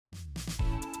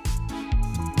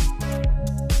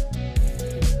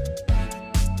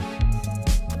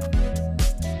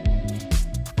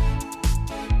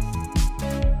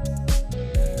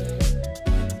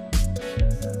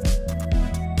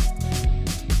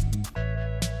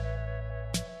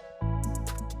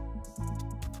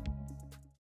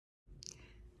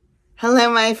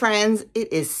Hello, my friends.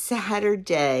 It is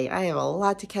Saturday. I have a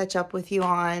lot to catch up with you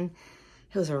on.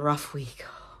 It was a rough week.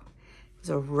 It was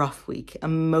a rough week,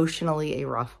 emotionally a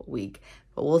rough week,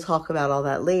 but we'll talk about all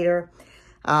that later.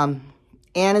 Ann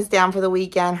is down for the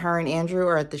weekend. Her and Andrew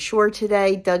are at the shore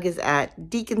today. Doug is at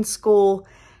Deacon School,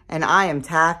 and I am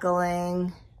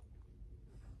tackling,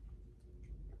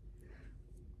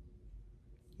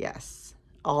 yes,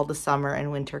 all the summer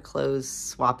and winter clothes,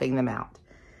 swapping them out.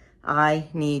 I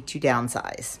need to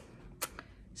downsize.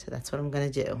 So that's what I'm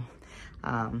going to do.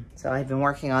 So I've been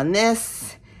working on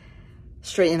this,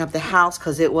 straightening up the house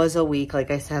because it was a week.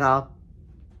 Like I said, I'll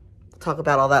talk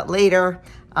about all that later.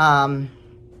 But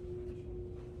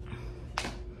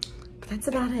that's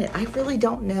about it. I really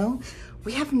don't know.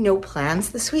 We have no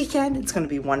plans this weekend. It's going to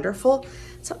be wonderful.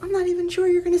 So I'm not even sure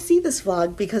you're going to see this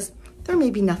vlog because there may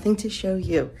be nothing to show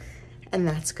you. And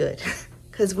that's good.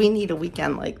 Because we need a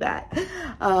weekend like that.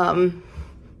 But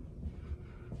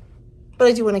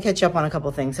I do want to catch up on a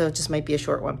couple things, so it just might be a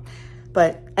short one.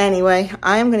 But anyway,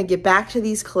 I'm going to get back to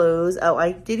these clothes. Oh,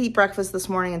 I did eat breakfast this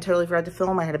morning and totally forgot to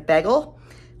film. I had a bagel,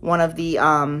 one of the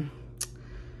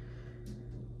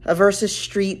Aversa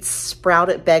Street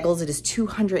sprouted bagels. It is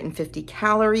 250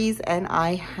 calories, and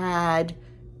I had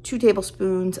 2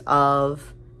 tablespoons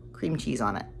of cream cheese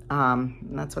on it.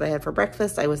 And that's what I had for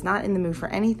breakfast. I was not in the mood for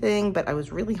anything, but I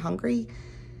was really hungry.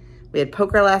 We had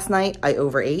poker last night. I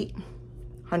overate,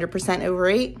 100%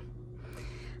 overate.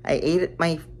 I ate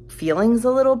my feelings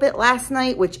a little bit last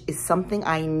night, which is something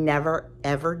I never,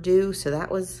 ever do. So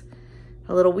that was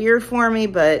a little weird for me,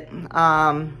 but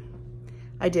I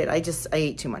did. I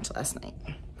ate too much last night.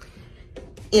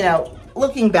 You know,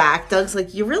 looking back, Doug's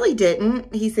like, you really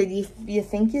didn't. He said, you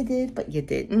think you did, but you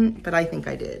didn't. But I think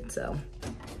I did, so.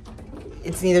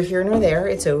 It's neither here nor there.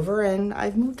 It's over and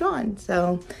I've moved on.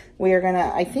 So we are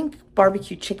gonna, I think,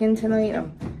 barbecue chicken tonight.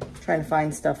 I'm trying to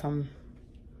find stuff. Have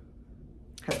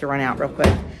to run out real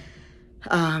quick.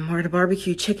 We're gonna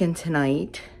barbecue chicken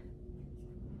tonight.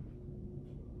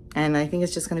 And I think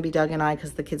it's just gonna be Doug and I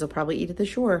because the kids will probably eat at the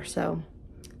shore. So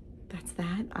that's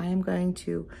that. I am going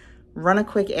to run a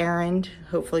quick errand.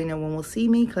 Hopefully no one will see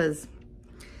me because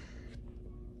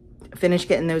finish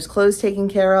getting those clothes taken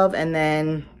care of and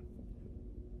then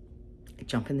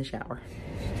jump in the shower.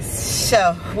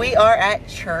 So we are at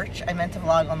church. I meant to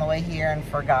vlog on the way here and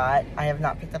forgot. I have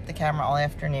not picked up the camera all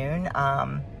afternoon.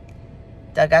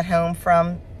 Doug got home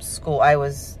from school. I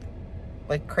was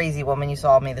like crazy woman. You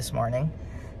saw me this morning.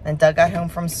 Then Doug got home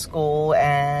from school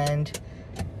and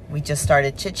we just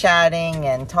started chit-chatting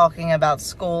and talking about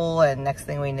school, and next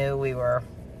thing we knew we were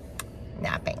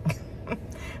napping.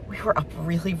 We were up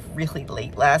really, really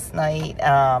late last night.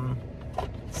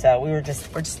 So we're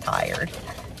just tired.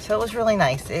 So it was really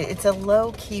nice. It's a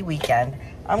low-key weekend.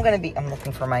 I'm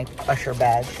looking for my usher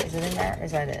badge. Is it in there?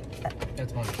 Is that it?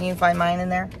 That's mine. Can you find mine in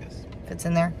there? Yes. If it's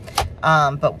in there.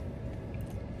 But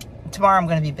tomorrow I'm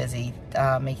gonna be busy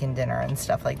making dinner and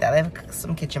stuff like that. I have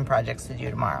some kitchen projects to do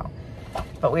tomorrow.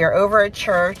 But we are over at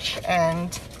church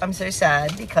and I'm so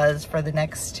sad because for the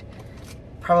next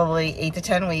probably 8 to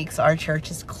 10 weeks, our church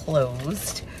is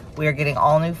closed. We are getting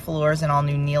all new floors and all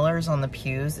new kneelers on the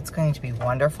pews. It's going to be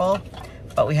wonderful,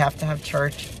 but we have to have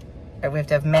church, or we have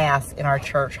to have mass in our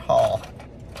church hall.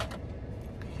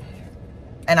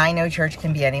 And I know church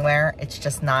can be anywhere. It's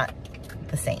just not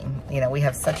the same. You know, we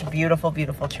have such a beautiful,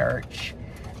 beautiful church,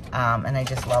 and I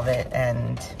just love it.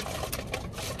 And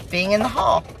being in the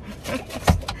hall.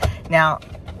 Now,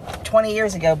 20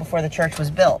 years ago, before the church was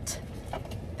built,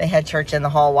 they had church in the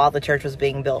hall while the church was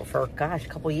being built for, gosh, a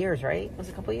couple years, right? Was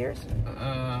it a couple years?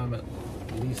 At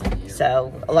least a year.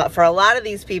 So for a lot of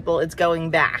these people, it's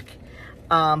going back.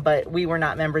 But we were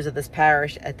not members of this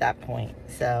parish at that point.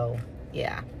 So,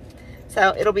 yeah.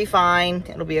 So it'll be fine.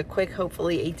 It'll be a quick,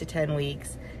 hopefully 8 to 10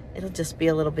 weeks. It'll just be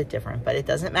a little bit different. But it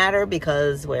doesn't matter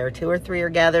because where 2 or 3 are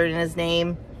gathered in his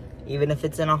name, even if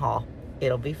it's in a hall,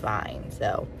 it'll be fine.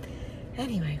 So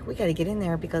anyway, we got to get in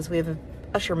there because we have a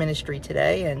usher ministry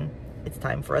today and it's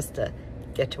time for us to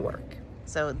get to work.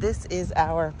 So this is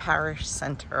our parish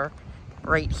center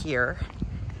right here.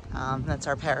 That's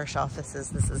our parish offices.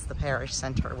 This is the parish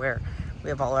center where we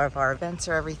have all of our events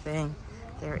or everything.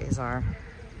 There is our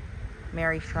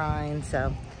Mary shrine.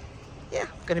 So yeah,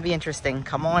 gonna be interesting.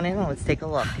 Come on in and let's take a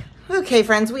look. Okay,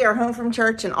 friends, we are home from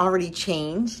church and already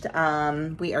changed.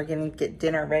 We are gonna get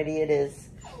dinner ready. It is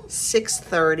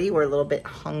 6:30. We're a little bit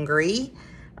hungry.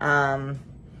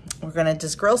 We're gonna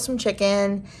just grill some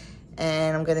chicken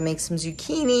and I'm gonna make some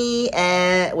zucchini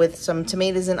and with some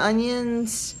tomatoes and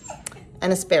onions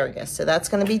and asparagus. So that's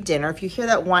gonna be dinner. If you hear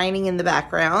that whining in the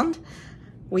background,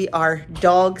 We are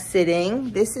dog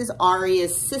sitting. This is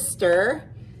Aria's sister.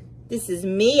 This is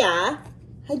Mia.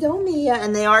 Hello, Mia.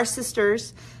 And they are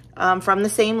sisters from the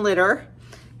same litter.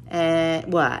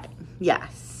 And what?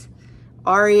 Yes.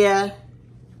 Aria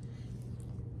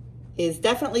is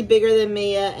definitely bigger than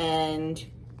Mia and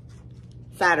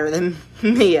fatter than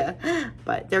Mia,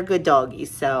 but they're good doggies.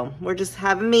 So we're just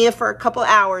having Mia for a couple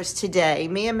hours today.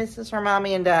 Mia misses her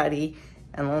mommy and daddy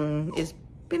and is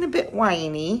been a bit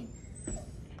whiny.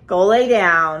 Go lay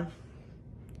down.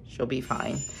 She'll be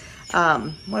fine.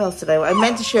 What else did I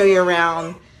meant to show you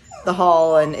around the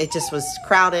hall, and it just was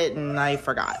crowded and I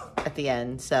forgot at the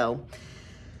end. So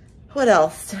what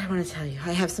else did I want to tell you?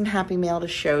 I have some Happy Mail to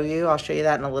show you. I'll show you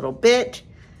that in a little bit.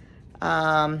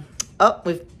 Oh,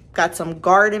 we've got some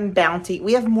Garden Bounty.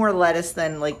 We have more lettuce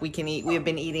than like we can eat. We have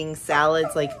been eating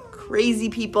salads like crazy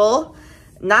people.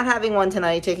 Not having one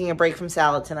tonight, taking a break from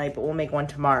salad tonight, but we'll make one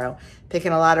tomorrow.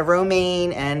 Picking a lot of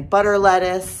romaine and butter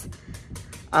lettuce.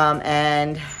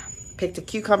 And picked a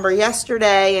cucumber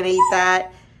yesterday and ate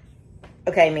that.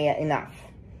 Okay, Mia, enough.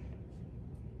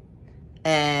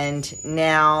 And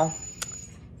now,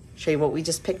 show you what we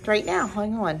just picked right now.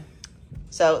 Hang on.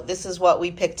 So this is what we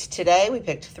picked today. We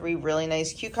picked 3 really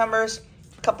nice cucumbers,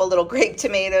 a couple little grape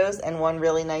tomatoes, and 1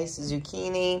 really nice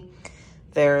zucchini.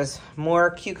 There's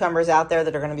more cucumbers out there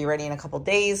that are going to be ready in a couple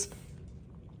days,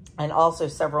 and also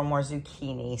several more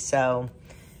zucchini. So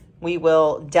we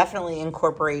will definitely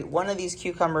incorporate one of these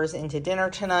cucumbers into dinner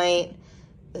tonight,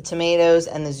 the tomatoes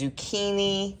and the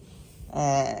zucchini.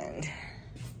 And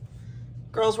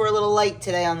girls were a little light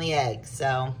today on the eggs,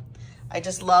 so I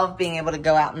just love being able to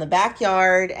go out in the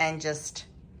backyard and just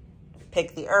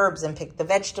pick the herbs and pick the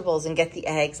vegetables and get the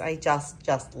eggs. I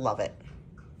just love it.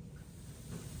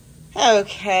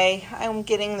 Okay, I'm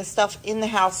getting the stuff in the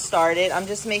house started. I'm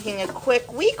just making a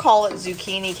quick, we call it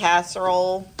zucchini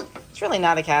casserole. It's really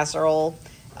not a casserole.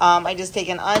 I just take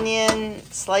an onion,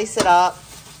 slice it up.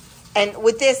 And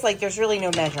with this, like, there's really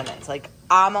no measurements. Like,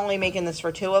 I'm only making this for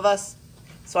 2 of us.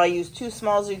 So I used 2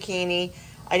 small zucchini.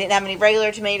 I didn't have any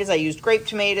regular tomatoes. I used grape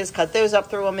tomatoes, cut those up,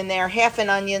 threw them in there. Half an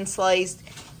onion sliced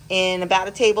in about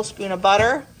a tablespoon of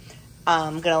butter.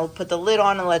 I'm going to put the lid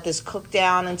on and let this cook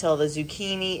down until the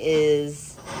zucchini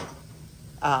is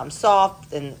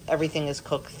soft and everything is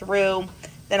cooked through.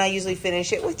 Then I usually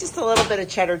finish it with just a little bit of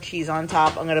cheddar cheese on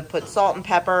top. I'm going to put salt and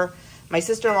pepper. My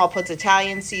sister-in-law puts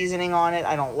Italian seasoning on it.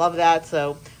 I don't love that,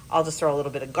 so I'll just throw a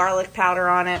little bit of garlic powder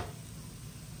on it.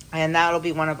 And that'll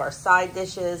be one of our side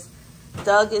dishes.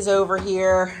 Doug is over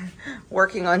here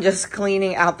working on just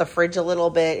cleaning out the fridge a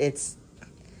little bit. It's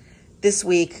this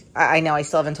week. I know I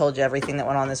still haven't told you everything that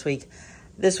went on this week.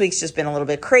 This week's just been a little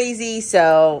bit crazy,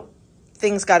 so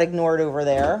things got ignored over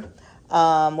there.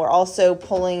 We're also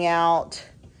pulling out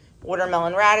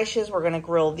watermelon radishes. We're going to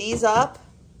grill these up.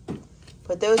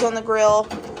 Put those on the grill.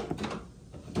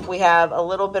 We have a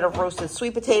little bit of roasted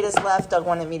sweet potatoes left. Doug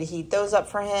wanted me to heat those up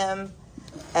for him.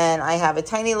 And I have a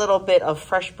tiny little bit of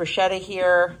fresh bruschetta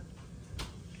here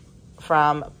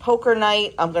from poker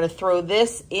night. I'm going to throw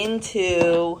this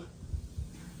into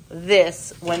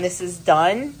this when this is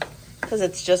done, because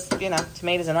it's just, you know,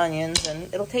 tomatoes and onions,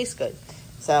 and it'll taste good.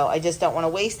 So I just don't want to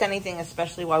waste anything,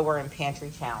 especially while we're in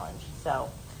pantry challenge. So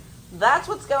that's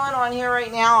what's going on here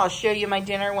right now. I'll show you my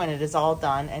dinner when it is all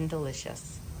done and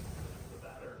delicious.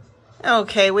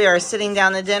 Okay, we are sitting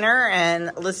down to dinner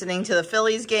and listening to the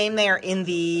Phillies game. They are in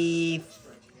the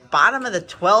bottom of the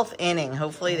 12th inning.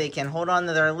 Hopefully they can hold on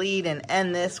to their lead and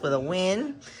end this with a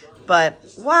win. But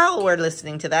while we're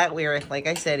listening to that, we are, like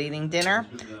I said, eating dinner.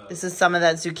 This is some of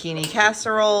that zucchini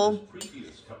casserole.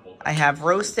 I have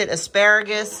roasted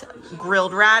asparagus,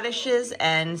 grilled radishes,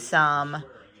 and some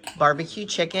barbecue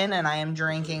chicken, and I am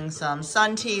drinking some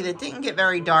sun tea that didn't get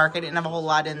very dark. I didn't have a whole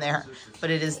lot in there,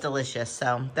 but it is delicious.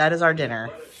 So that is our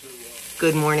dinner.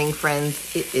 Good morning,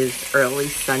 friends. It is early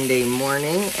Sunday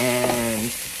morning,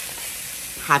 and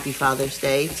happy Father's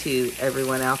Day to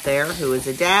everyone out there who is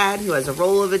a dad, who has a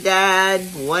role of a dad,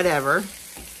 whatever.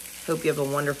 Hope you have a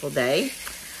wonderful day.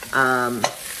 I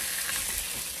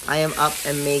am up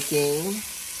and making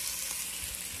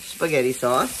spaghetti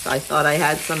sauce. I thought I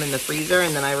had some in the freezer,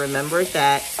 and then I remembered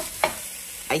that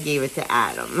I gave it to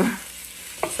Adam.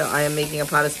 So I am making a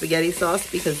pot of spaghetti sauce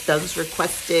because Doug's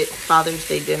requested Father's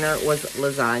Day dinner was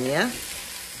lasagna.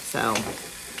 So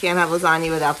can't have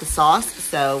lasagna without the sauce.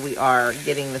 So we are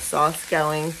getting the sauce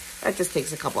going. That just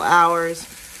takes a couple hours.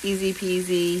 Easy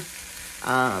peasy.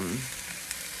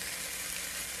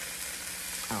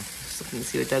 Just looking to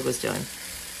see what Doug was doing.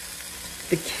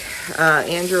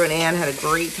 Andrew and Ann had a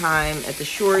great time at the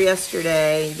shore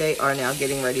yesterday. They are now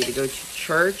getting ready to go to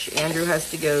church. Andrew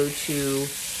has to go to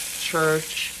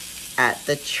church at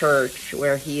the church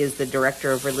where he is the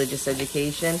director of religious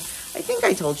education. I think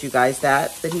I told you guys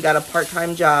that he got a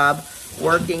part-time job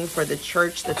working for the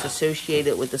church that's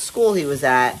associated with the school he was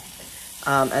at,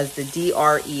 as the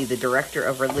DRE, the director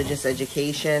of religious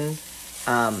education.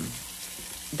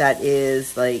 That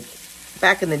is, like,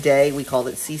 back in the day, we called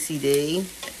it CCD.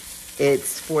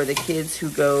 It's for the kids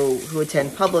who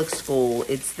attend public school.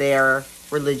 It's their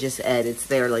religious ed. It's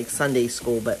their, like, Sunday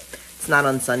school, but it's not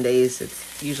on Sundays.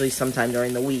 It's usually sometime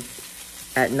during the week,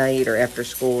 at night or after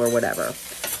school or whatever.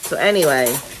 So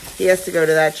anyway, he has to go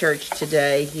to that church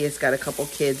today. He has got a couple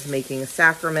kids making a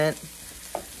sacrament.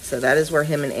 So that is where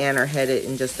him and Ann are headed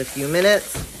in just a few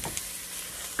minutes.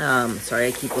 Sorry,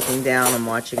 I keep looking down. I'm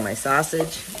watching my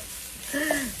sausage.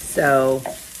 So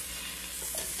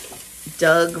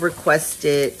Doug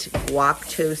requested guac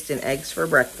toast and eggs for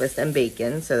breakfast and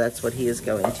bacon. So that's what he is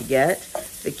going to get.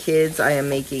 The kids, I am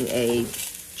making a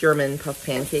German puff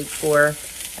pancake for.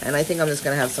 And I think I'm just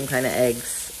going to have some kind of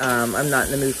eggs. I'm not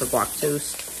in the mood for guac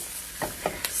toast.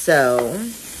 So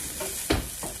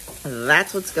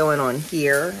that's what's going on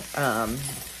here.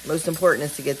 Most important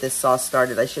is to get this sauce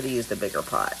started. I should have used a bigger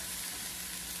pot.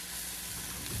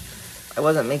 I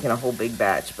wasn't making a whole big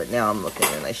batch, but now I'm looking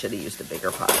and I should have used a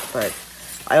bigger pot. But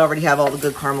I already have all the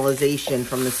good caramelization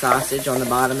from the sausage on the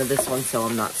bottom of this one, so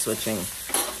I'm not switching.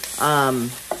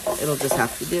 It'll just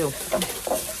have to do.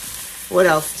 What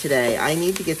else today? I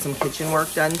need to get some kitchen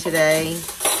work done today.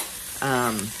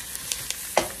 I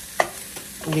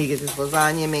need to get this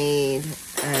lasagna made,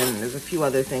 and there's a few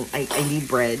other things. I need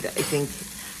bread.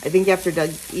 I think after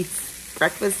Doug eats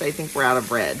breakfast, I think we're out of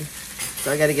bread.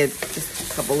 So I got to get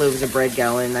just a couple loaves of bread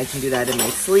going. I can do that in my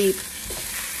sleep.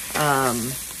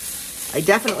 I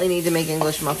definitely need to make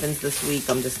English muffins this week.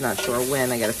 I'm just not sure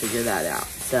when. I got to figure that out.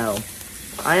 So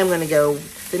I am going to go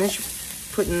finish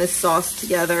putting this sauce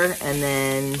together, and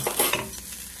then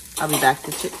I'll be back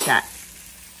to chit chat.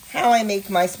 How I make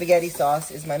my spaghetti sauce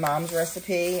is my mom's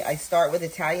recipe. I start with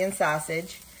Italian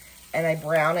sausage, and I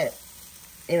brown it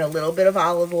in a little bit of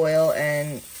olive oil,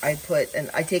 and I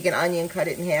take an onion, cut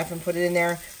it in half, and put it in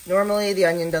there. Normally, the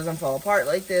onion doesn't fall apart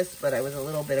like this, but I was a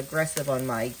little bit aggressive on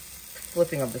my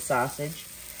flipping of the sausage.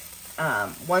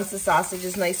 Once the sausage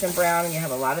is nice and brown, and you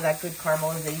have a lot of that good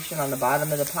caramelization on the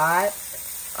bottom of the pot,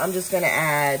 I'm just going to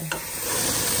add,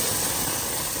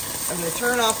 I'm going to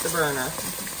turn off the burner.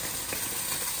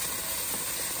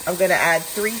 I'm going to add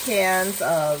 3 cans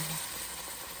of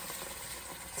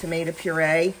tomato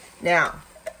puree. Now,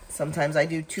 sometimes I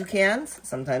do 2 cans,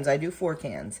 sometimes I do 4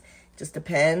 cans. Just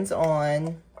depends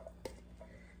on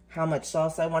how much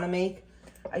sauce I want to make.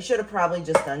 I should have probably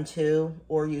just done 2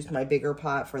 or used my bigger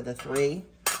pot for the 3.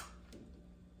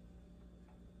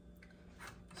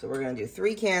 So we're going to do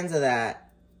 3 cans of that.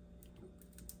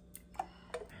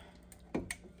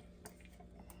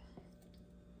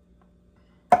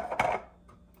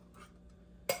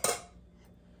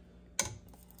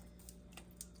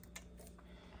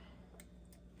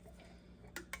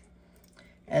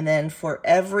 And then for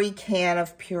every can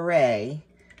of puree,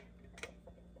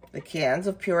 the cans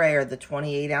of puree are the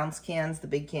 28-ounce cans, the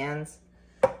big cans.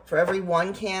 For every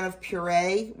 1 can of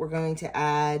puree, we're going to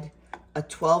add a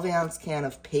 12-ounce can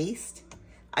of paste.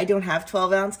 I don't have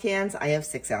 12-ounce cans. I have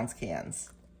 6-ounce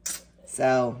cans.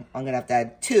 So I'm going to have to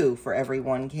add 2 for every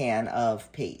 1 can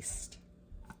of paste.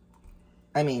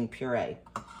 I mean puree.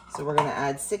 So we're going to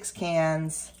add 6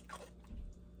 cans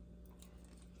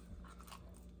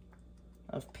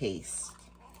of paste.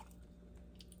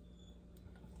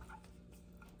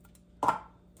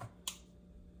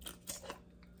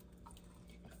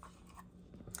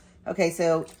 Okay,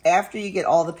 so after you get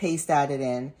all the paste added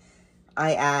in,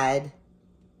 I add,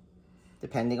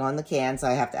 depending on the cans,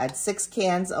 I have to add 6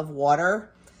 cans of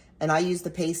water, and I use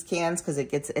the paste cans because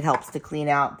it helps to clean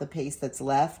out the paste that's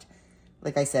left.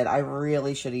 Like I said, I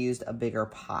really should have used a bigger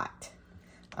pot.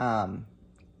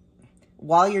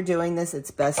 While you're doing this,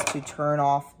 it's best to turn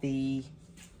off the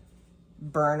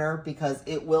burner because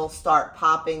it will start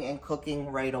popping and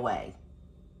cooking right away.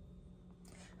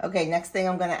 Okay, next thing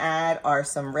I'm going to add are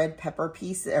some red pepper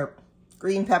pieces, or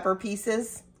green pepper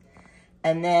pieces.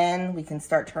 And then we can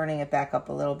start turning it back up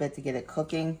a little bit to get it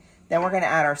cooking. Then we're going to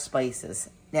add our spices.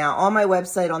 Now, on my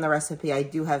website, on the recipe, I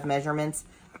do have measurements.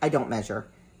 I don't measure.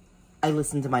 I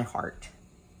listen to my heart.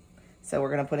 So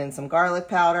we're going to put in some garlic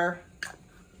powder,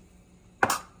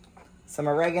 some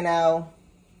oregano.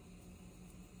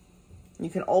 You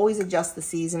can always adjust the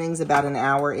seasonings about an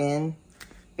hour in.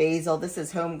 Basil, this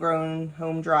is homegrown,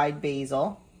 home-dried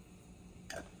basil.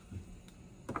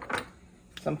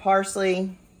 Some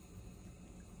parsley.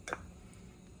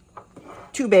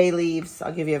 2 bay leaves.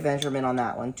 I'll give you a measurement on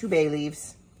that one. 2 bay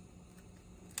leaves.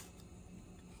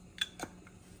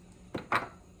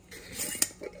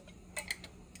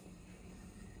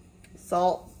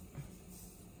 Salt.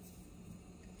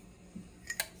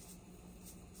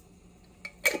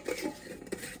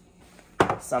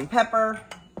 Some pepper.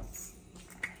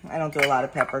 I don't do a lot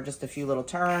of pepper, just a few little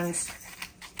turns.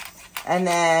 And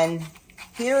then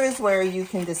here is where you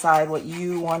can decide what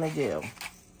you want to do.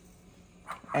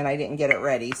 And I didn't get it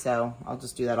ready, so I'll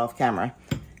just do that off camera.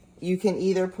 You can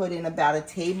either put in about a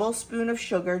tablespoon of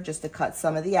sugar just to cut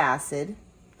some of the acid,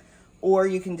 or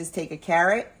you can just take a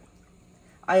carrot.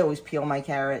 I always peel my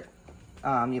carrot.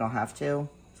 You don't have to,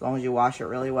 as long as you wash it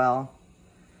really well.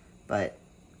 But,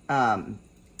 and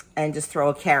just throw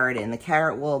a carrot in. The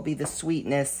carrot will be the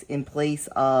sweetness in place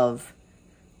of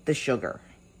the sugar.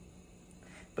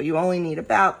 But you only need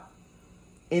about,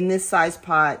 in this size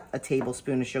pot, a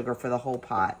tablespoon of sugar for the whole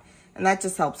pot. And that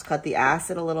just helps cut the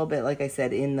acid a little bit, like I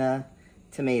said, in the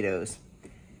tomatoes.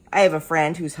 I have a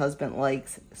friend whose husband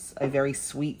likes a very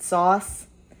sweet sauce.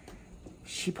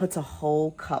 She puts a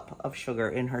whole cup of sugar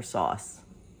in her sauce.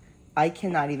 I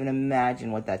cannot even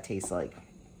imagine what that tastes like.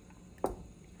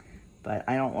 But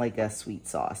I don't like a sweet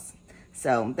sauce.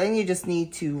 So then you just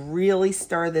need to really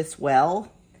stir this well.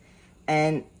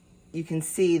 And you can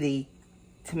see the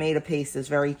tomato paste is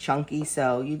very chunky,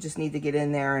 so you just need to get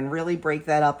in there and really break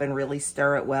that up and really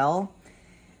stir it well.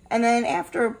 And then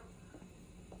after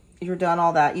you're done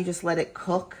all that, you just let it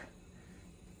cook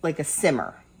like a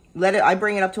simmer. I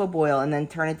bring it up to a boil and then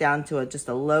turn it down to just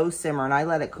a low simmer, and I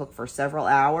let it cook for several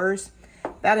hours.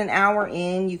 About an hour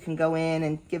in, you can go in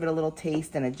and give it a little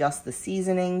taste and adjust the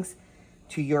seasonings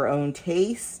to your own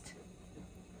taste.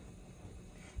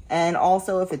 And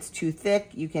also, if it's too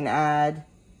thick, you can add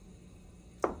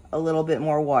a little bit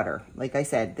more water. Like I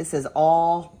said, this is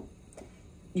all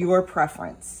your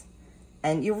preference.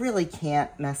 And you really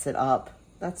can't mess it up.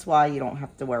 That's why you don't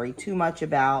have to worry too much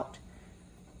about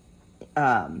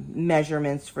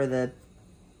measurements for the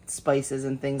spices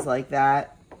and things like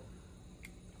that.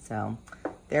 So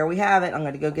there we have it. I'm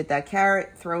going to go get that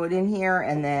carrot, throw it in here,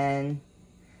 and then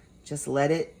just let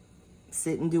it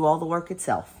sit and do all the work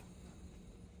itself.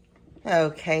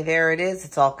 Okay, there it is.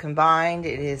 It's all combined.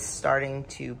 It is starting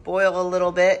to boil a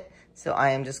little bit. So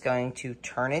I am just going to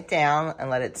turn it down and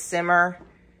let it simmer.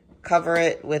 Cover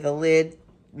it with a lid,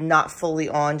 not fully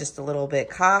on, just a little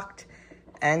bit cocked.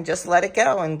 And just let it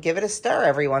go and give it a stir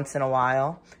every once in a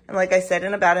while. And like I said,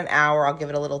 in about an hour, I'll give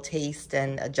it a little taste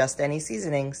and adjust any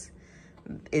seasonings.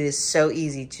 It is so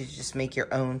easy to just make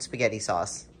your own spaghetti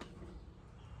sauce.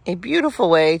 A beautiful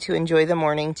way to enjoy the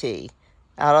morning tea.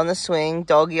 Out on the swing,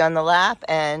 doggy on the lap,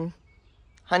 and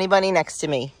honey bunny next to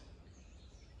me.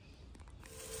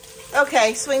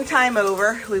 Okay, swing time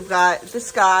over. We've got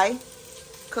this guy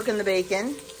cooking the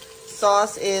bacon.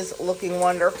 Sauce is looking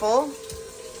wonderful.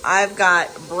 I've got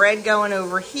bread going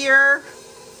over here.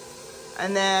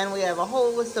 And then we have a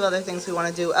whole list of other things we want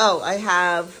to do. Oh, I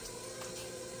have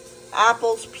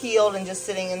apples peeled and just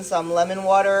sitting in some lemon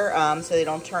water so they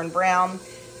don't turn brown.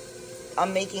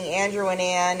 I'm making Andrew and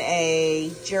Ann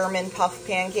a German puff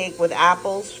pancake with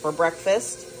apples for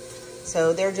breakfast.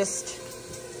 So they're just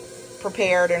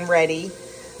prepared and ready.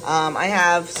 I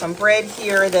have some bread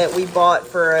here that we bought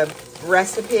for a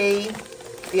recipe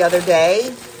the other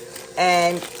day.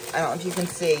 And I don't know if you can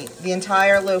see, the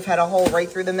entire loaf had a hole right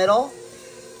through the middle.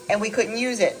 And we couldn't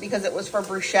use it because it was for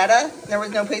bruschetta. There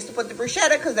was no place to put the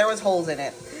bruschetta because there was holes in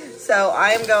it. So I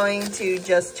am going to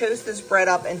just toast this bread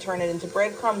up and turn it into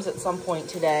breadcrumbs at some point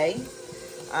today.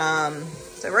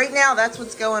 So right now, that's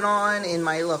what's going on in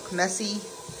my, look, messy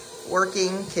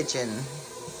working kitchen.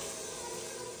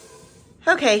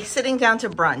 Okay, sitting down to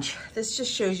brunch. This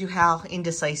just shows you how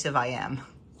indecisive I am.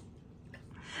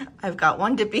 I've got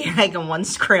one dippy egg and one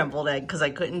scrambled egg because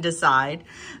I couldn't decide.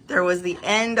 There was the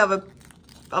end of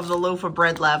the loaf of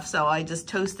bread left, so I just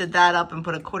toasted that up and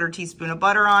put a 1/4 teaspoon of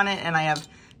butter on it, and I have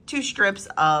 2 strips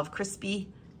of crispy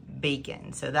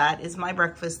bacon. So that is my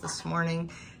breakfast this morning.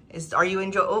 Are you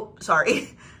enjoying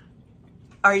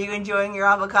your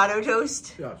avocado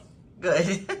toast? Yes.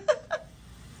 Good.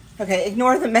 Okay,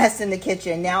 ignore the mess in the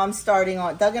kitchen. Now I'm starting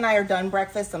on, Doug and I are done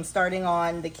breakfast. I'm starting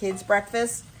on the kids'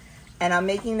 breakfast, and I'm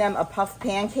making them a puff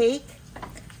pancake,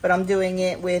 but I'm doing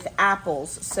it with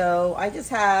apples. So I just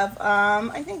have,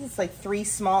 I think it's like 3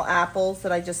 small apples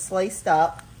that I just sliced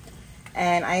up.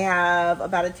 And I have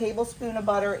about a tablespoon of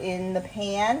butter in the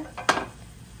pan.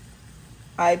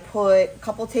 I put a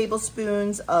couple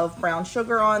tablespoons of brown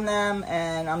sugar on them,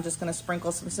 and I'm just gonna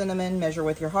sprinkle some cinnamon, measure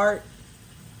with your heart.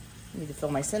 I need to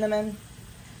fill my cinnamon.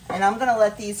 And I'm gonna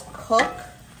let these cook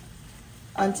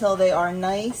until they are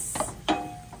nice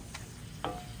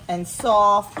and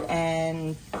soft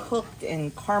and cooked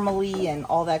and caramely and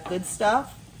all that good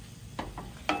stuff.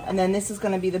 And then this is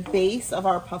going to be the base of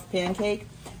our puff pancake.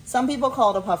 Some people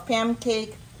call it a puff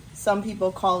pancake. Some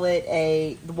people call it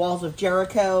the Walls of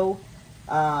Jericho.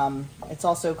 It's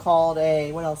also called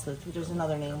what else? There's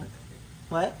another name.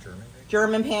 What?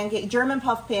 German pancake, German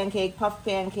puff pancake,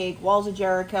 Walls of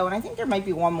Jericho. And I think there might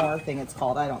be one more thing it's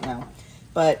called. I don't know.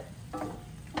 But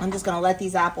I'm just going to let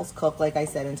these apples cook, like I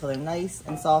said, until they're nice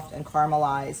and soft and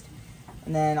caramelized.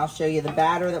 And then I'll show you the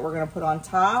batter that we're going to put on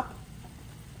top.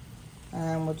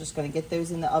 And we're just going to get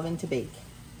those in the oven to bake.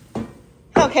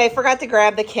 Okay, forgot to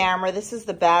grab the camera. This is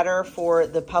the batter for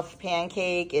the puff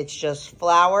pancake. It's just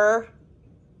flour,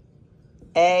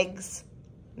 eggs,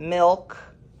 milk,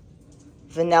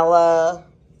 vanilla,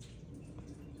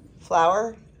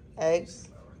 flour, eggs.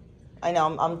 I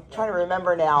know, I'm trying to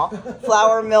remember now.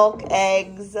 Flour, milk,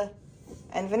 eggs,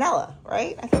 and vanilla,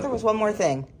 right? I thought there was one more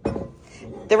thing.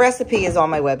 The recipe is on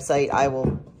my website. I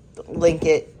will link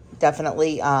it,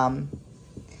 definitely.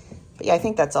 But yeah, I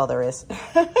think that's all there is.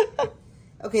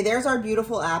 Okay, there's our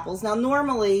beautiful apples. Now,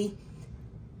 normally,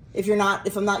 if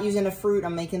I'm not using a fruit,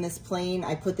 I'm making this plain.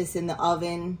 I put this in the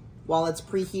oven while it's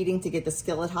preheating to get the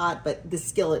skillet hot, but the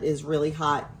skillet is really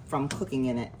hot from cooking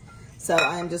in it. So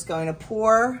I'm just going to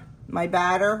pour my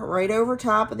batter right over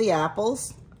top of the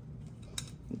apples.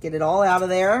 Get it all out of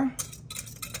there.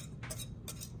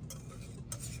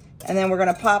 And then we're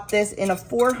gonna pop this in a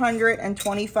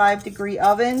 425-degree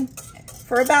oven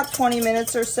for about 20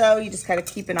 minutes or so. You just gotta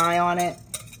keep an eye on it.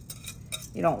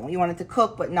 You want it to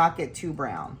cook, but not get too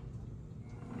brown.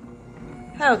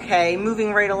 Okay,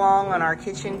 moving right along on our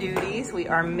kitchen duties, we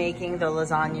are making the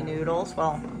lasagna noodles.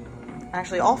 Well,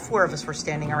 actually all four of us were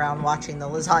standing around watching the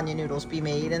lasagna noodles be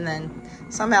made, and then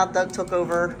somehow Doug took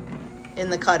over in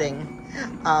the cutting.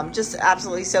 Just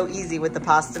absolutely so easy with the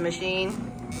pasta machine.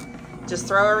 Just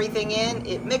throw everything in,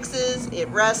 it mixes, it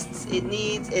rests, it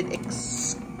kneads, it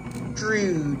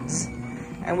extrudes.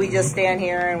 And we just stand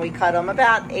here and we cut them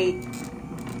about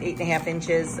 8.5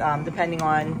 inches, depending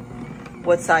on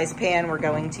what size pan we're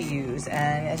going to use.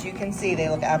 And as you can see, they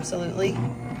look absolutely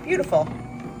beautiful.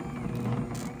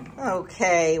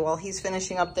 Okay, while he's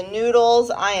finishing up the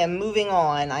noodles, I am moving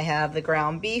on. I have the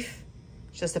ground beef,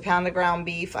 just a pound of ground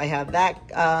beef. I have that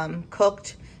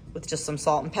cooked with just some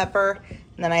salt and pepper.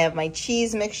 And then I have my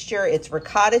cheese mixture. It's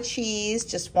ricotta cheese,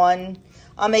 just one.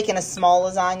 I'm making a small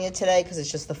lasagna today because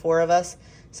it's just the four of us.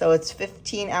 So it's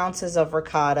 15 ounces of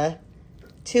ricotta,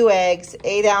 2 eggs,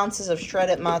 8 ounces of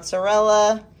shredded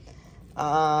mozzarella,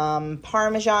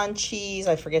 Parmesan cheese.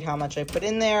 I forget how much I put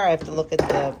in there. I have to look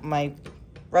at my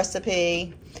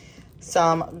recipe.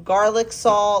 Some garlic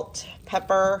salt,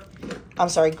 pepper. I'm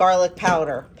sorry, garlic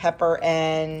powder, pepper,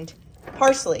 and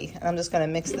parsley. And I'm just going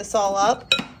to mix this all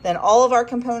up. Then all of our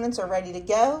components are ready to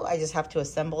go. I just have to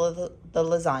assemble the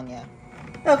lasagna.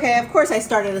 Okay, of course I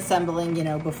started assembling,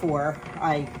 before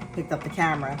I picked up the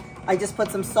camera. I just put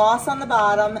some sauce on the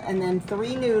bottom and then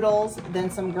 3 noodles,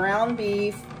 then some ground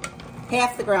beef,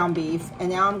 half the ground beef, and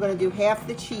now I'm going to do half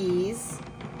the cheese.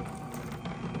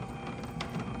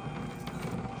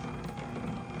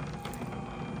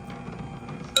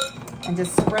 And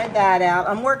just spread that out.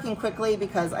 I'm working quickly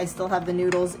because I still have the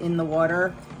noodles in the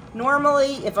water.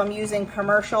 Normally, if I'm using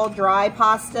commercial dry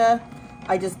pasta,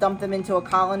 I just dump them into a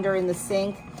colander in the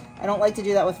sink. I don't like to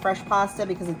do that with fresh pasta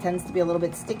because it tends to be a little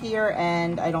bit stickier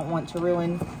and I don't want to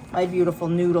ruin my beautiful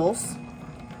noodles.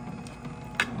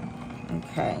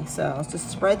 Okay, so let's just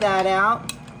spread that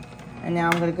out. And now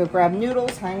I'm gonna go grab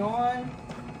noodles, hang on.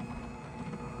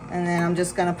 And then I'm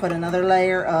just gonna put another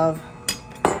layer of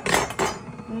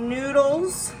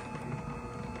noodles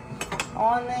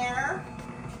on there.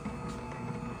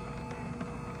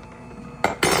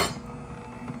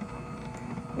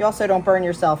 You also don't burn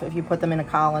yourself if you put them in a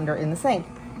colander in the sink.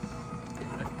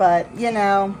 But,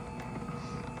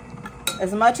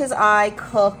 as much as I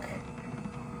cook,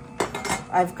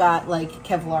 I've got like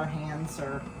Kevlar hands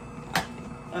or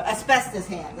asbestos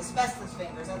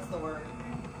fingers, that's the word.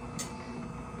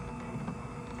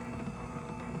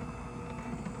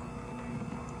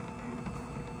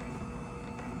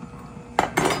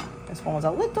 This one was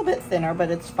a little bit thinner, but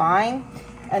it's fine.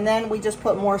 And then we just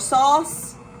put more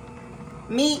sauce,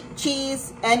 meat,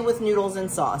 cheese, and with noodles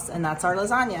and sauce. And that's our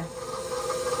lasagna.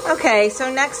 Okay,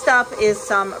 so next up is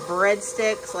some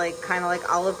breadsticks, kind of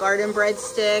like Olive Garden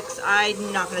breadsticks.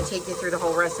 I'm not going to take you through the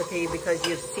whole recipe because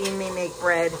you've seen me make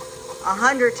bread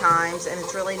 100 times and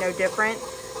it's really no different.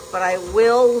 But I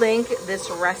will link this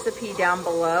recipe down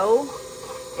below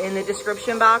in the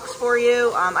description box for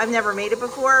you. I've never made it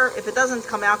before. If it doesn't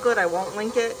come out good, I won't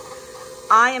link it.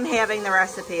 I am having the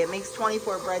recipe. It makes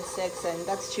 24 breadsticks, and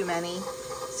that's too many.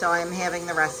 So I am having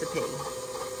the recipe.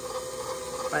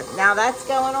 But now that's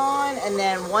going on, and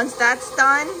then once that's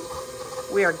done,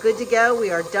 we are good to go.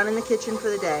 We are done in the kitchen for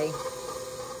the day.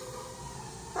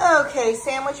 Okay,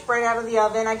 sandwich bread out of the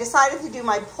oven. I decided to do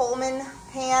my Pullman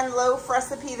pan loaf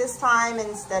recipe this time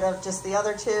instead of just the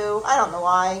other two. I don't know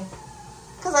why,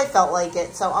 because I felt like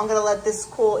it. So I'm gonna let this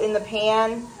cool in the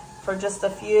pan for just a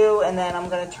few, and then I'm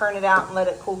gonna turn it out and let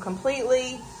it cool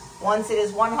completely. Once it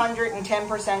is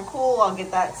 110% cool, I'll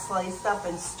get that sliced up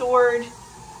and stored.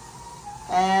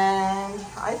 And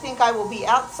I think I will be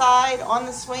outside on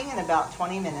the swing in about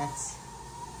 20 minutes.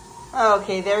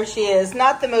 Okay, there she is.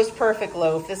 Not the most perfect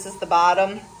loaf. This is the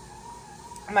bottom.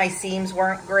 My seams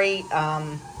weren't great.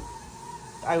 But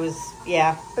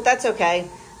that's okay.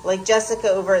 Like Jessica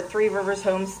over at Three Rivers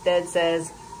Homestead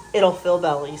says, it'll fill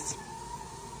bellies.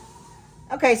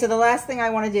 Okay, so the last thing I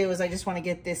want to do is I just want to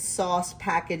get this sauce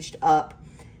packaged up.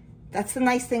 That's the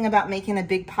nice thing about making a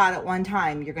big pot at one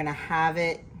time. You're going to have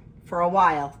it for a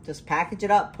while. Just package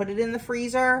it up, put it in the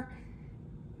freezer.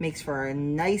 Makes for a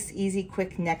nice, easy,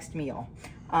 quick next meal.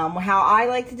 How I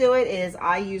like to do it is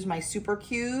I use my super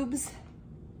cubes.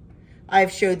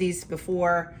 I've showed these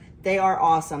before. They are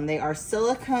awesome. They are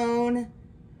silicone,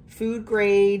 food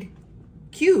grade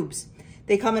cubes.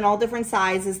 They come in all different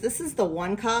sizes. This is the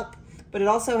 1 cup, but it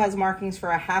also has markings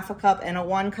for a 1/2 cup and a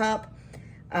 1 cup.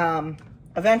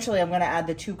 Eventually I'm gonna add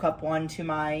the 2 cup one to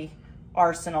my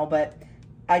arsenal, but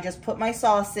I just put my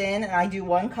sauce in and I do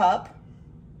 1 cup.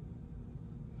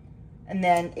 And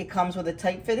then it comes with a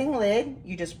tight fitting lid.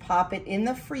 You just pop it in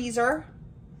the freezer.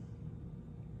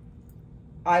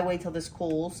 I wait till this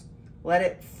cools. Let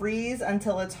it freeze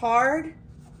until it's hard.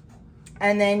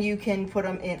 And then you can put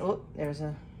them in, oh, there's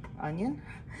an onion.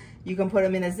 You can put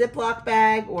them in a Ziploc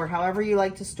bag or however you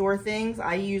like to store things.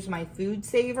 I use my food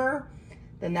saver.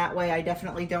 Then that way I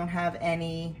definitely don't have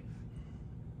any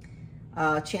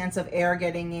chance of air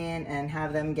getting in and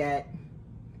have them get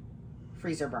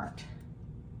freezer burnt.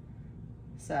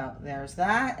 So there's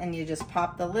that, and you just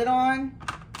pop the lid on.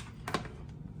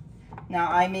 Now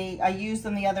I used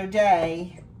them the other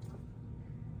day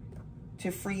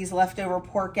to freeze leftover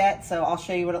porkette, so I'll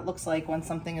show you what it looks like when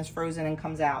something is frozen and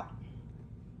comes out.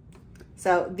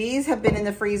 So these have been in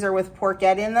the freezer with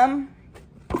porkette in them.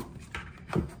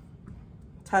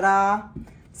 Ta-da!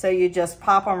 So you just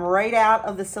pop them right out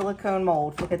of the silicone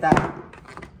mold. Look at that.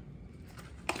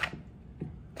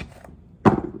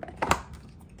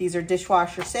 These are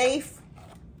dishwasher safe.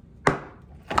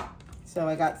 So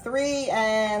I got 3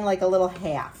 and like a little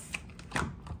half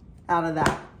out of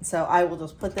that. So I will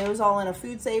just put those all in a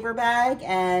food saver bag,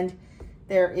 and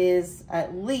there is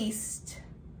at least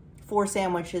 4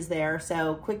 sandwiches there.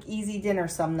 So quick, easy dinner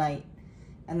some night.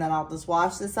 And then I'll just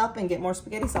wash this up and get more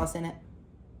spaghetti sauce in it.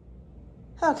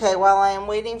 Okay, while I am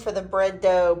waiting for the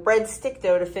breadstick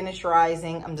dough to finish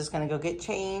rising, I'm just gonna go get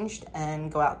changed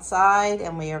and go outside,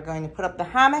 and we are going to put up the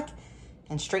hammock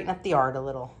and straighten up the yard a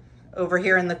little. Over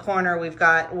here in the corner, we've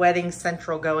got Wedding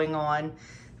Central going on.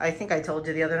 I think I told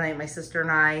you the other night, my sister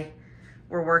and I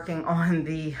were working on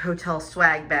the hotel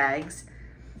swag bags,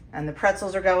 and the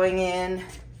pretzels are going in,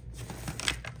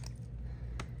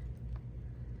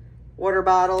 water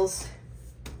bottles,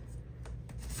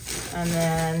 and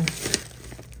then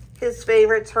his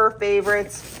favorites, her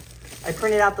favorites. I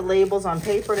printed out the labels on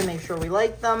paper to make sure we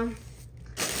like them.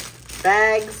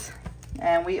 Bags,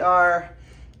 and we are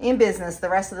in business. The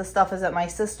rest of the stuff is at my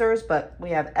sister's, but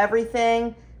we have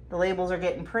everything. The labels are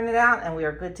getting printed out, and we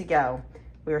are good to go.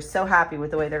 We are so happy with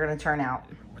the way they're gonna turn out.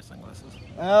 My sunglasses.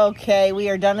 Okay, we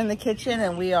are done in the kitchen,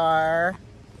 and we are,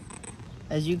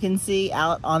 as you can see,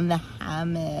 out on the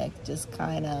hammock, just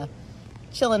kind of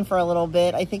chilling for a little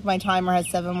bit. I think my timer has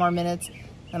 7 more minutes.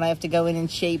 And I have to go in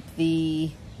and shape the,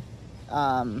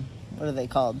 what are they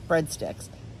called? Breadsticks.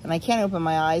 And I can't open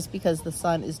my eyes because the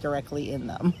sun is directly in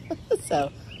them.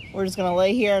 So we're just gonna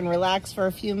lay here and relax for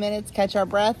a few minutes, catch our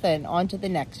breath, and on to the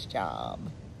next job.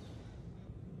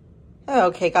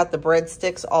 Okay, got the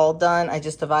breadsticks all done. I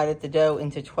just divided the dough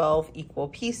into 12 equal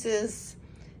pieces,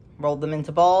 rolled them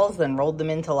into balls, then rolled them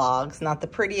into logs. Not the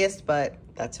prettiest, but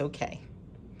that's okay.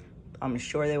 I'm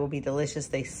sure they will be delicious.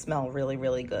 They smell really,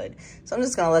 really good. So I'm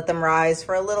just gonna let them rise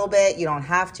for a little bit. You don't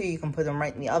have to, you can put them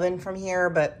right in the oven from here,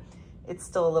 but it's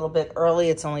still a little bit early.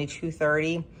 It's only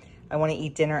 2:30. I wanna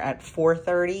eat dinner at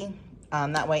 4:30.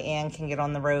 That way Ann can get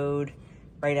on the road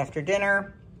right after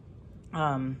dinner.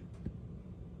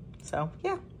 So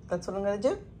yeah, that's what I'm gonna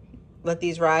do. Let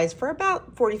these rise for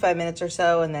about 45 minutes or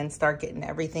so and then start getting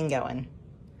everything going.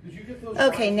 Did you get those?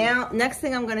 Okay, now next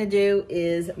thing I'm gonna do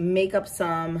is make up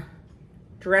some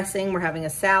dressing. We're having a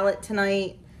salad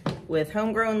tonight with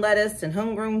homegrown lettuce and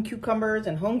homegrown cucumbers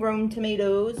and homegrown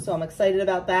tomatoes, so I'm excited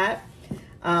about that.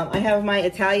 I have my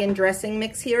Italian dressing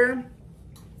mix here.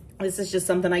 This is just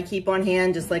something I keep on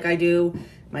hand, just like I do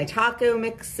my taco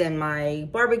mix and my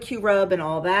barbecue rub and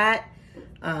all that.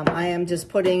 I am just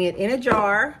putting it in a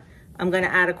jar. I'm gonna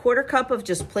add a 1/4 cup of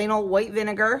just plain old white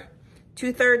vinegar,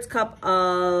 2/3 cup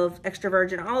of extra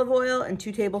virgin olive oil, and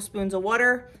 2 tablespoons of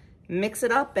water. Mix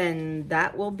it up, and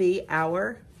that will be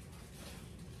our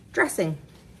dressing.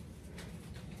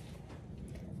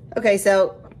 Okay,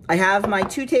 so I have my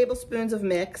 2 tablespoons of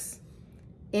mix.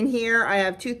 In here, I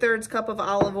have 2/3 cup of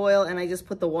olive oil, and I just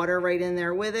put the water right in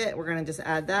there with it. We're gonna just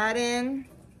add that in.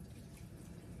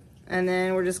 And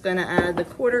then we're just gonna add the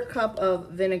 1/4 cup of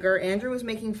vinegar. Andrew was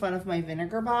making fun of my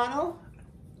vinegar bottle.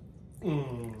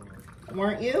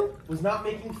 Weren't you? Was not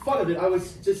making fun of it. I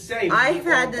was just saying. I've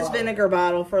had this vinegar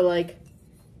bottle for like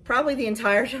probably the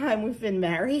entire time we've been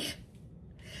married.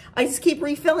 I just keep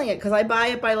refilling it because I buy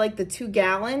it by like the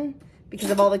 2-gallon because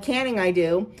of all the canning I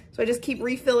do. So I just keep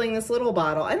refilling this little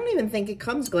bottle. I don't even think it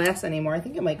comes glass anymore. I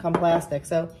think it might come plastic.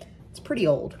 So it's pretty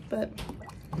old, but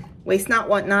waste not,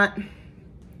 want not.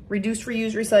 Reduce,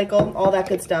 reuse, recycle, all that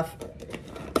good stuff.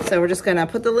 So we're just gonna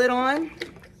put the lid on,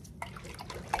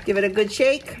 give it a good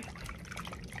shake,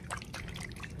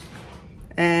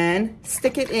 and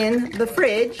stick it in the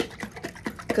fridge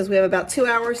because we have about 2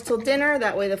 hours till dinner.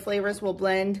 That way the flavors will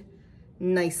blend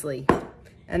nicely.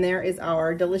 And there is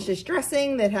our delicious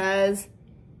dressing that has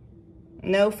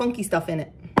no funky stuff in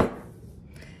it.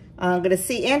 I'm gonna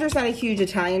see, Andrew's not a huge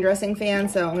Italian dressing fan,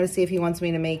 so I'm gonna see if he wants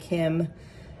me to make him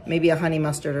maybe a honey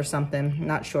mustard or something,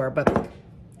 not sure, but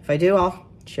if I do, I'll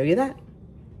show you that.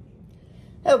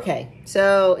 Okay,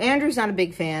 so Andrew's not a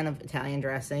big fan of Italian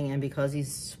dressing, and because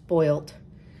he's spoiled,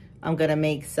 I'm gonna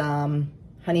make some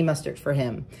honey mustard for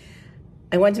him.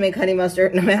 I want to make honey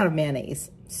mustard and I'm out of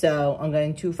mayonnaise. So I'm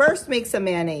going to first make some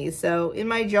mayonnaise. So in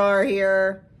my jar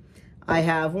here, I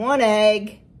have 1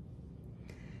 egg,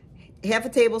 1/2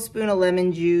 tablespoon of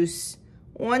lemon juice,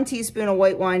 1 teaspoon of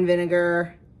white wine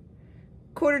vinegar,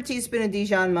 1/4 teaspoon of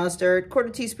Dijon mustard, 1/4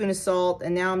 teaspoon of salt,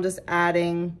 and now I'm just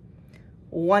adding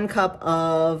 1 cup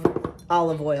of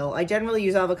olive oil. I generally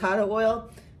use avocado oil,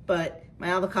 but my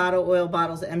avocado oil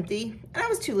bottle's empty, and I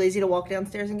was too lazy to walk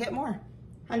downstairs and get more.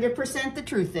 100% the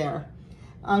truth there.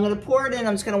 I'm gonna pour it in.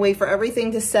 I'm just gonna wait for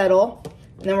everything to settle,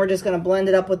 and then we're just gonna blend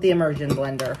it up with the immersion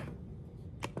blender.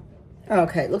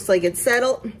 Okay, looks like it's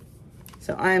settled.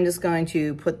 So I'm just going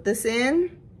to put this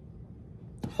in,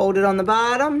 hold it on the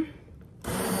bottom,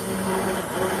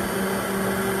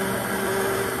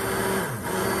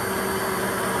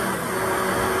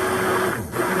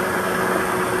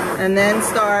 and then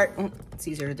start, it's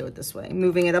easier to do it this way,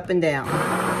 moving it up and down.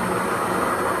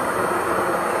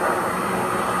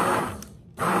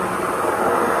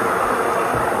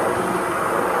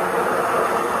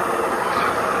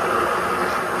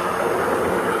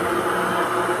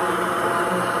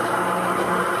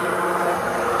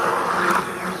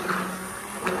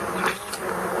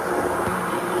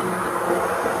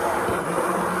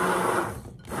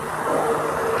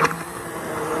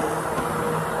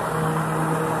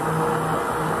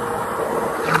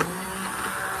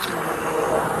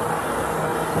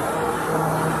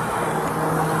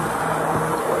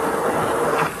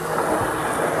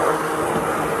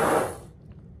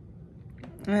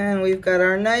 And we've got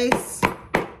our nice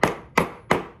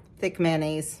thick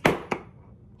mayonnaise.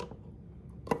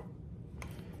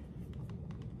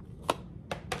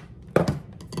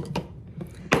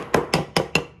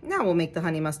 Now we'll make the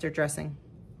honey mustard dressing.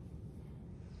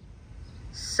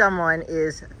 Someone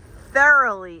is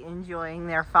thoroughly enjoying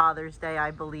their Father's Day,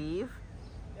 I believe.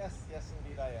 Yes,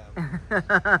 indeed I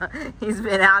am. He's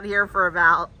been out here for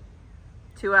about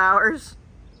 2 hours.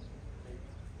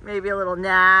 Maybe a little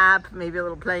nap, maybe a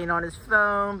little playing on his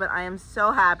phone, but I am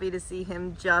so happy to see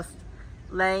him just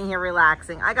laying here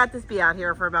relaxing. I got to be out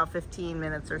here for about 15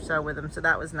 minutes or so with him, so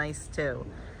that was nice too.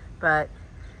 But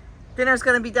dinner's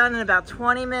gonna be done in about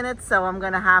 20 minutes, so I'm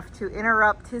gonna have to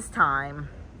interrupt his time.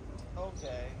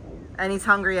 Okay. And he's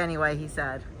hungry anyway, he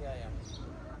said. Yeah.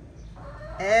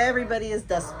 Everybody is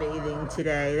dust bathing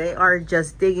today. They are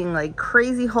just digging like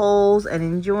crazy holes and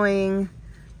enjoying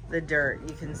the dirt.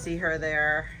 You can see her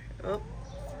there. Oh,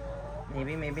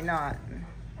 maybe not.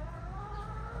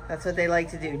 That's what they like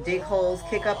to do. Dig holes,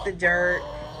 kick up the dirt,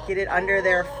 get it under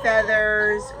their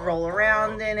feathers, roll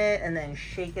around in it, and then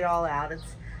shake it all out.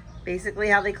 It's basically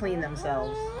how they clean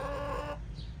themselves.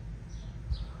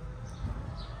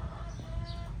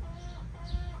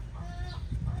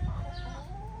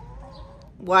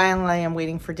 while I am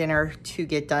waiting for dinner to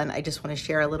get done, I just want to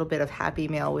share a little bit of happy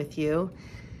mail with you.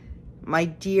 My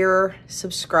dear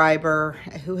subscriber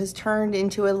who has turned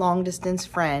into a long distance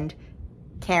friend,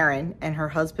 Karen, and her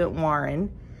husband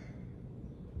Warren,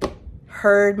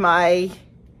 heard my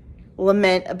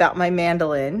lament about my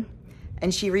mandolin,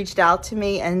 and she reached out to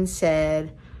me and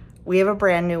said, we have a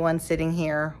brand new one sitting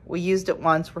here. We used it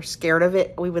once. We're scared of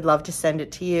it. We would love to send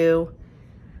it to you.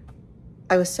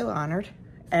 I was so honored,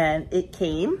 and it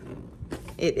came.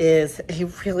 It is a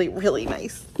really, really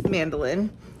nice mandolin.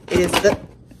 It is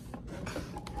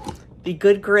the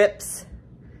Good Grips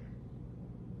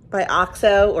by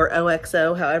OXO or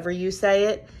OXO, however you say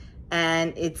it.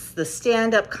 And it's the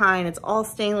stand-up kind. It's all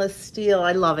stainless steel.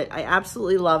 I love it. I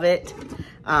absolutely love it.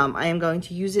 I am going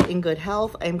to use it in good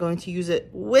health. I am going to use it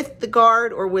with the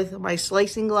guard or with my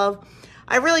slicing glove.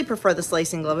 I really prefer the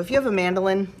slicing glove. If you have a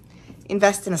mandolin,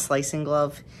 invest in a slicing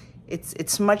glove.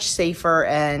 It's much safer,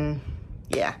 and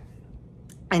yeah.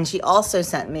 And she also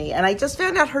sent me, and I just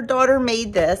found out her daughter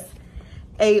made this,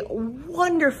 a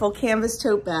wonderful canvas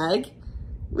tote bag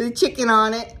with a chicken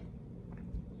on it.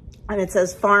 And it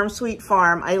says Farm Sweet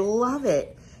Farm. I love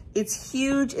it. It's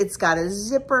huge. It's got a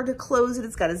zipper to close it.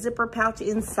 It's got a zipper pouch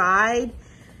inside.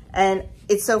 And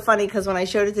it's so funny because when I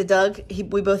showed it to Doug,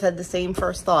 we both had the same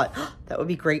first thought. Oh, that would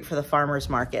be great for the farmer's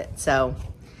market. So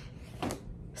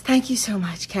thank you so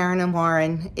much, Karen and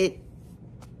Warren.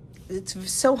 It's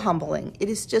so humbling. It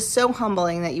is just so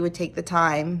humbling that you would take the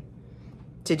time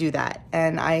to do that.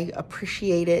 And I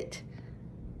appreciate it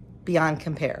beyond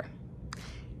compare.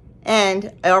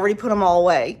 And I already put them all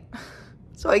away,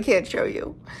 so I can't show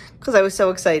you because I was so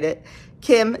excited.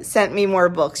 Kim sent me more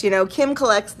books. You know, Kim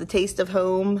collects the Taste of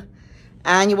Home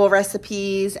annual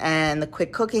recipes and the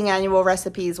Quick Cooking annual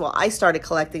recipes. Well, I started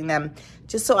collecting them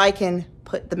just so I can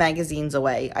put the magazines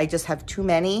away. I just have too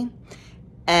many.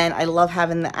 And I love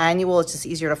having the annual. It's just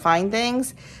easier to find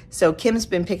things. So Kim's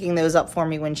been picking those up for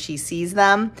me when she sees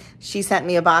them. She sent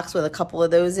me a box with a couple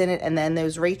of those in it. And then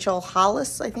those Rachel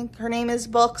Hollis, I think her name is,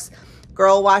 books.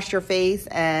 Girl, Wash Your Face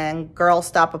and Girl,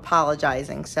 Stop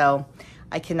Apologizing. So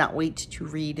I cannot wait to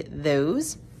read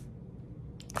those.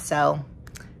 So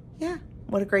yeah,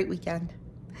 what a great weekend.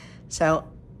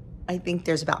 So I think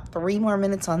there's about 3 more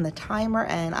minutes on the timer,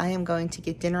 and I am going to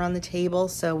get dinner on the table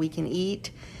so we can eat.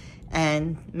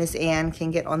 And Miss Ann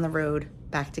can get on the road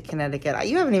back to Connecticut.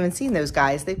 You haven't even seen those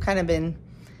guys. They've kind of been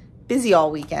busy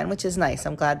all weekend, which is nice.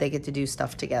 I'm glad they get to do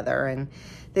stuff together. And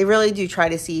they really do try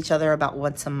to see each other about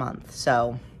once a month.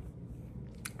 So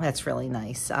that's really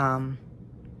nice. You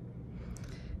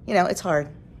know, it's hard.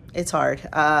 It's hard,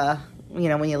 you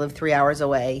know, when you live 3 hours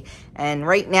away. And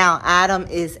right now, Adam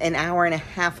is an hour and a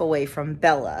half away from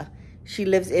Bella. She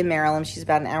lives in Maryland. She's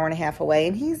about an hour and a half away.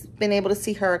 And he's been able to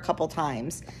see her a couple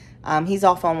times. He's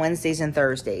off on Wednesdays and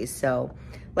Thursdays. So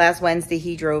last Wednesday,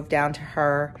 he drove down to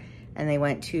her and they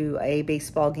went to a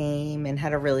baseball game and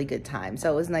had a really good time.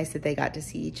 So it was nice that they got to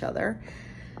see each other.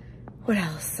 What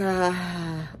else?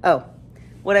 Oh,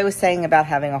 what I was saying about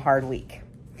having a hard week.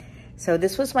 So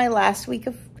this was my last week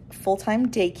of full-time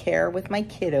daycare with my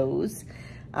kiddos.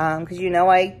 Because you know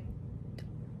I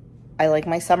like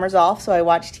my summers off, so I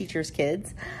watch teachers'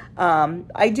 kids.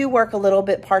 I do work a little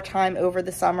bit part-time over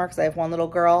the summer because I have one little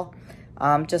girl,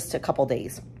 just a couple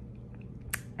days.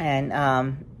 And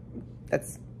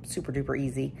that's super duper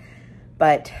easy.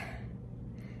 But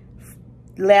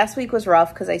last week was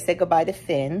rough because I said goodbye to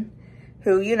Finn,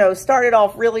 who, you know, started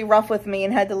off really rough with me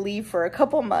and had to leave for a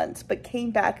couple months, but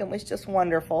came back and was just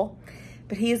wonderful.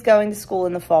 But he is going to school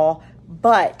in the fall.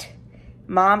 But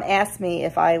Mom asked me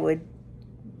if I would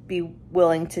be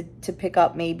willing to pick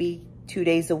up maybe 2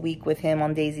 days a week with him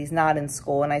on days he's not in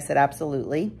school. And I said,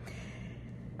 absolutely.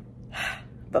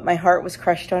 But my heart was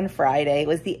crushed on Friday. It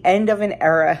was the end of an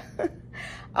era.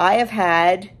 I have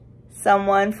had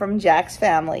someone from Jack's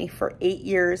family for 8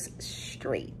 years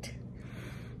straight.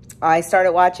 I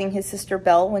started watching his sister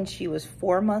Belle when she was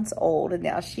 4 months old, and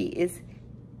now she is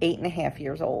 8.5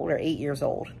 years old, or 8 years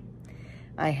old.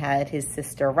 I had his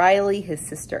sister Riley, his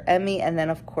sister Emmy, and then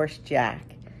of course Jack.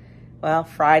 Well,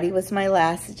 Friday was my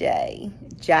last day.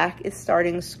 Jack is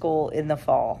starting school in the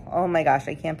fall. Oh my gosh,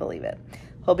 I can't believe it.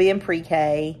 He'll be in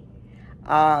pre-K.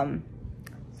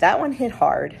 That one hit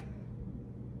hard.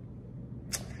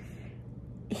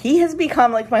 He has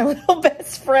become like my little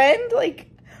best friend.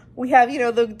 Like, we have, you know,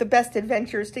 the best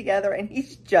adventures together, and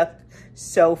he's just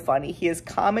so funny. He is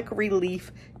comic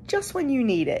relief just when you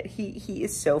need it. He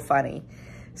is so funny.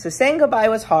 So saying goodbye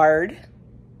was hard.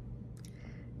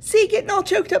 See, getting all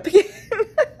choked up again.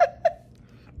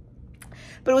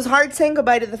 But it was hard saying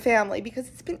goodbye to the family because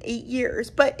it's been 8 years.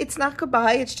 But it's not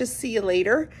goodbye. It's just see you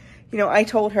later. You know, I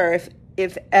told her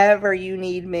if ever you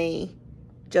need me,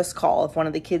 just call. If one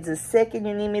of the kids is sick and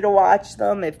you need me to watch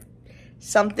them, if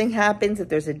something happens, if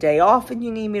there's a day off and you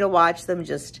need me to watch them,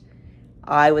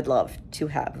 I would love to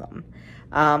have them.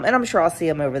 And I'm sure I'll see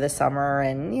him over the summer,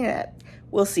 and yeah,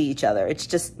 we'll see each other. It's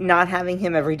just not having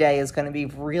him every day is going to be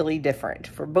really different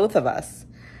for both of us.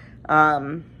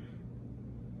 So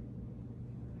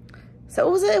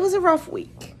it was a rough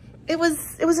week. It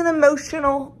was an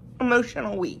emotional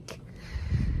week.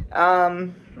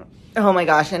 Oh my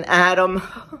gosh, and Adam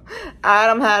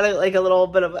had a little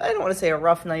bit of, I don't want to say a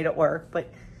rough night at work, but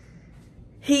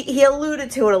he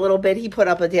alluded to it a little bit. He put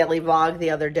up a daily vlog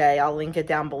the other day. I'll link it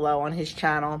down below on his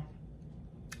channel.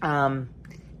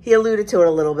 He alluded to it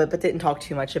a little bit, but didn't talk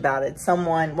too much about it.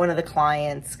 One of the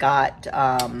clients got,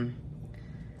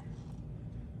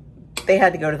 they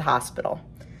had to go to the hospital,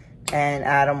 and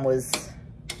Adam was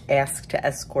asked to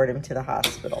escort him to the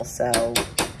hospital. So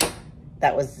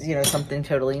that was, you know, something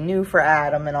totally new for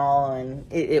Adam and all,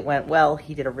 and it went well.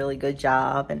 He did a really good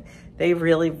job, and they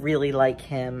really, really like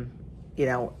him, you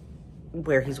know,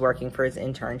 where he's working for his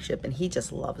internship, and he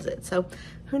just loves it. So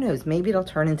who knows, maybe it'll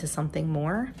turn into something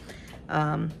more.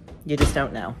 You just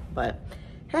don't know. But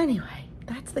anyway,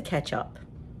 that's the catch up.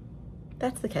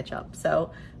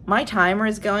 So my timer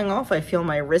is going off. I feel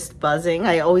my wrist buzzing.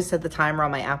 I always set the timer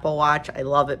on my Apple Watch. I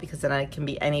love it because then I can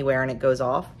be anywhere and it goes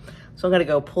off. So I'm gonna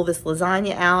go pull this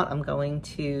lasagna out. I'm going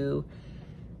to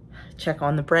check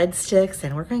on the breadsticks,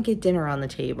 and we're gonna get dinner on the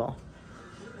table.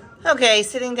 Okay,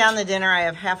 sitting down to dinner, I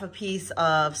have half a piece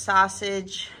of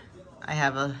sausage. I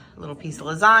have a little piece of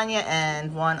lasagna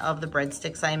and one of the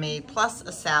breadsticks I made, plus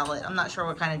a salad. I'm not sure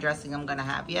what kind of dressing I'm gonna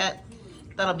have yet.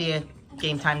 That'll be a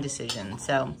game time decision.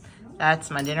 So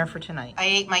that's my dinner for tonight. I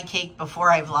ate my cake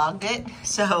before I vlogged it.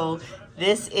 So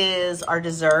this is our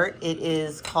dessert. It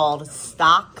is called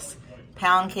Stock's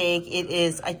Pound Cake. It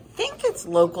is, I think it's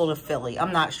local to Philly.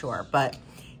 I'm not sure, but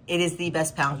it is the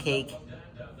best pound cake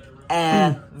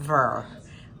ever.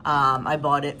 I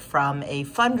bought it from a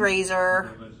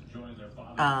fundraiser,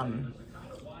 and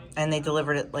they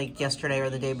delivered it like yesterday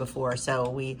or the day before. So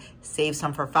we saved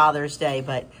some for Father's Day,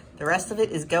 but the rest of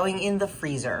it is going in the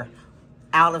freezer.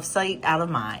 Out of sight, out of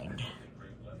mind.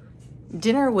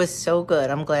 Dinner was so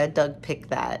good. I'm glad Doug picked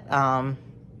that.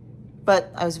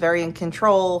 But I was very in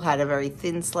control, had a very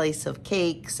thin slice of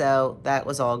cake, so that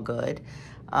was all good.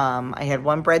 I had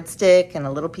one breadstick and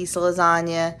a little piece of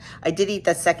lasagna. I did eat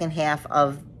the second half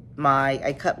of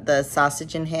I cut the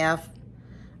sausage in half,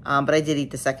 but I did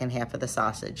eat the second half of the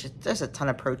sausage. There's a ton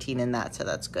of protein in that, so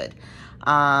that's good.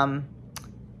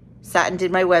 Sat and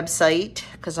did my website,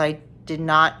 because I did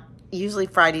not, usually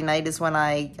Friday night is when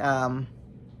I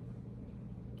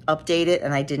update it,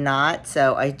 and I did not,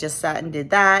 so I just sat and did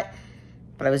that.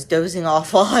 But I was dozing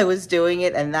off while I was doing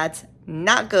it, and that's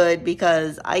not good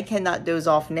because I cannot doze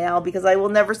off now because I will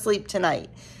never sleep tonight.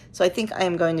 So I think I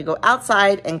am going to go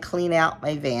outside and clean out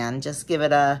my van. Just give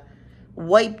it a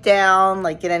wipe down,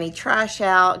 like get any trash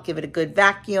out, give it a good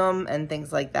vacuum and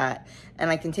things like that. And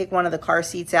I can take one of the car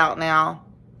seats out now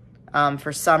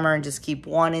for summer and just keep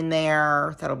one in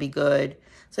there. That'll be good.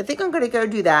 So I think I'm going to go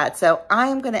do that. So I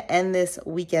am going to end this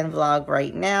weekend vlog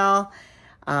right now.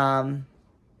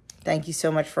 Thank you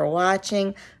so much for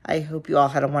watching. I hope you all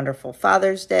had a wonderful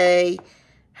Father's Day,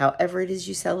 however it is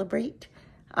you celebrate.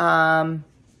 But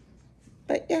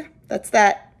yeah, that's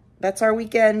that. That's our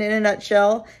weekend in a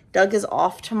nutshell. Doug is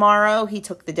off tomorrow. He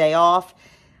took the day off.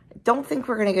 Don't think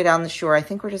we're going to go down the shore. I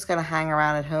think we're just going to hang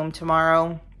around at home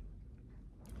tomorrow.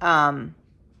 I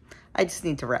just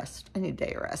need to rest. I need a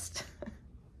day of rest.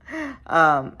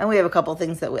 And we have a couple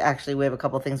things that we have a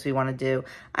couple things we want to do.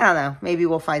 I don't know. Maybe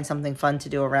we'll find something fun to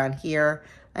do around here.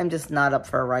 I'm just not up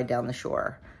for a ride down the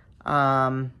shore.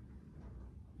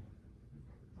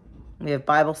 We have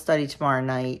Bible study tomorrow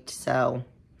night. So,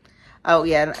 oh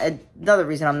yeah, and another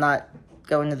reason I'm not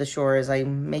going to the shore is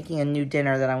I'm making a new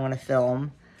dinner that I want to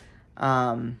film.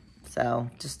 So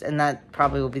and that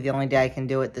probably will be the only day I can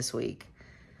do it this week.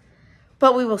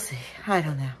 But we will see. I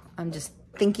don't know. I'm just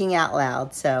thinking out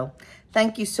loud. So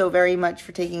thank you so very much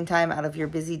for taking time out of your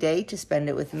busy day to spend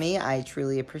it with me. I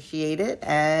truly appreciate it.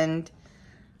 And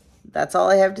that's all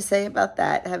I have to say about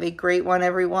that. Have a great one,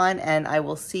 everyone. And I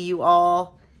will see you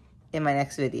all in my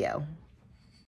next video.